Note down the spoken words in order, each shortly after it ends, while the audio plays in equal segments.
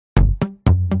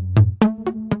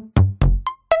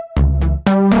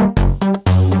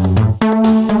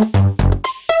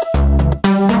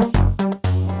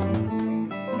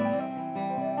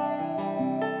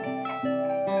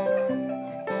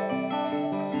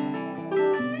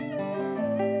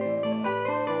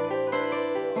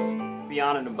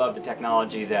beyond and above the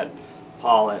technology that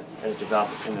Paul has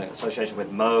developed in association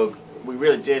with Moog, we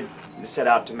really did set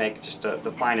out to make just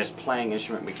the finest playing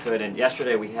instrument we could. And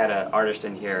yesterday we had an artist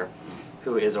in here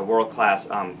who is a world-class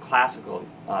classical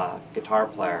guitar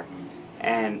player,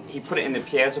 and he put it in the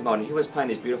piezo mode, and he was playing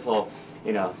these beautiful,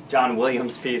 John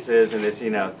Williams pieces and this,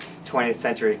 20th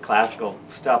century classical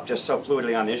stuff just so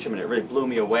fluidly on the instrument. It really blew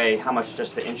me away how much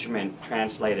just the instrument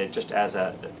translated just as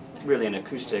really an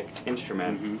acoustic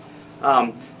instrument. So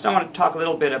I want to talk a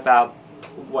little bit about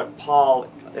what Paul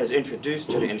has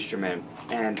introduced to the instrument.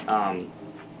 And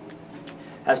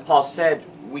as Paul said,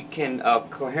 we can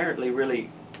coherently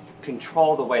really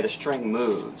control the way the string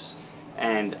moves.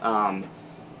 And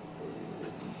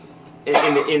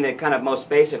in the kind of most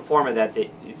basic form of that, the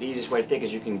easiest way to think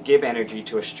is you can give energy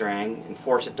to a string and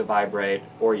force it to vibrate,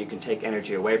 or you can take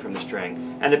energy away from the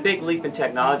string. And the big leap in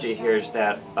technology here is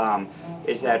that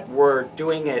we're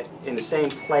doing it in the same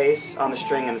place on the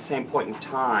string at the same point in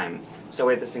time. So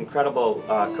we have this incredible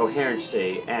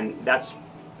coherency, and that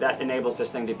enables this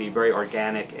thing to be very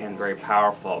organic and very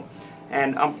powerful.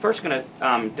 And I'm first going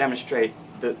to demonstrate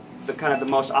the kind of the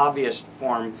most obvious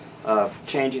form of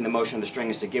changing the motion of the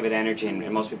string is to give it energy,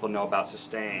 and most people know about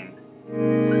sustain. And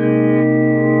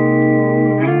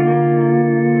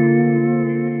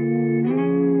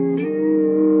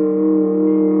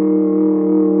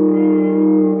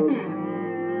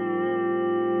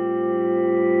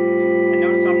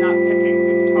notice I'm not picking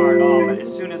the guitar at all, but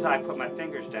as soon as I put my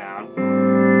fingers down,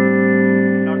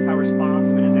 notice how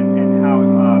responsive it is and how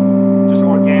just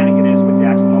organic it is with the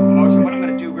actual motion. What I'm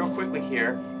going to do real quickly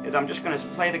here is I'm just going to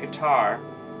play the guitar,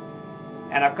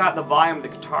 and I've got the volume of the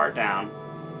guitar down.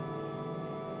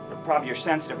 Probably your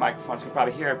sensitive microphones can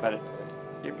probably hear it, but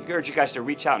I urge you guys to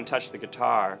reach out and touch the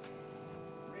guitar.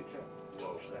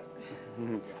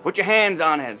 Put your hands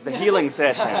on it. It's the healing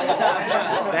session.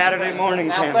 Saturday morning.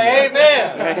 Now say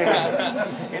amen.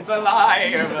 It's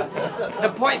alive. The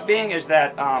point being is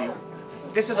that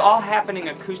this is all happening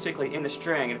acoustically in the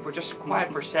string, and if we're just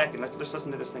quiet for a second, let's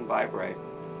listen to this thing vibrate.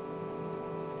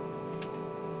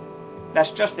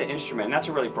 That's just the instrument, and that's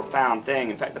a really profound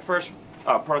thing. In fact, the first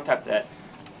prototype that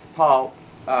Paul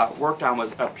worked on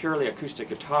was a purely acoustic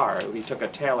guitar. He took a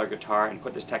Taylor guitar and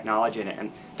put this technology in it,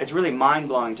 and it's really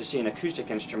mind-blowing to see an acoustic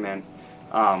instrument,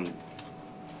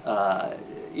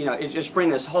 it just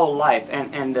brings this whole life.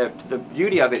 And the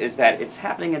beauty of it is that it's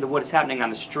happening in the wood, it's happening on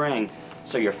the string,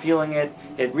 so you're feeling it.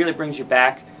 It really brings you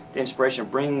back the inspiration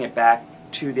of bringing it back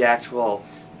to the actual.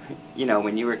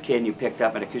 When you were a kid and you picked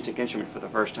up an acoustic instrument for the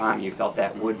first time, you felt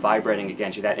that wood vibrating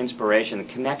against you, that inspiration, the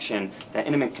connection, that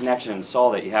intimate connection and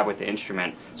soul that you have with the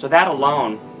instrument. So that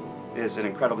alone is an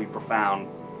incredibly profound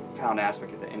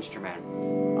aspect of the instrument.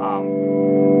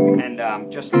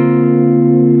 Just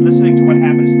listening to what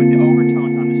happens with the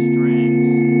overtones on the strings.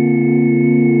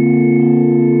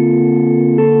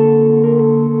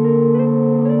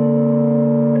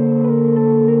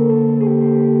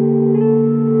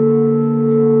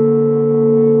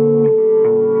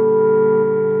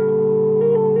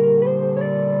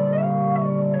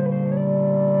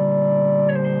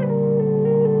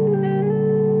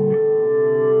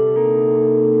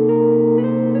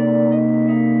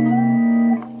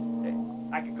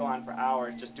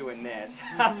 Just doing this,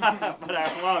 but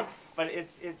I won't. But it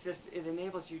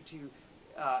enables you to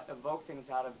evoke things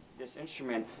out of this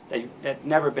instrument that you've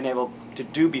never been able to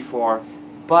do before,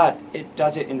 but it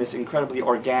does it in this incredibly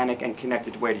organic and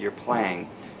connected way to your playing.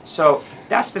 So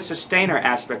that's the sustainer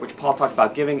aspect, which Paul talked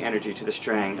about, giving energy to the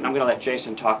string. And I'm going to let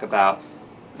Jason talk about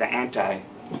the anti.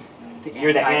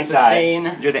 You're the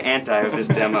anti of this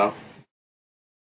demo.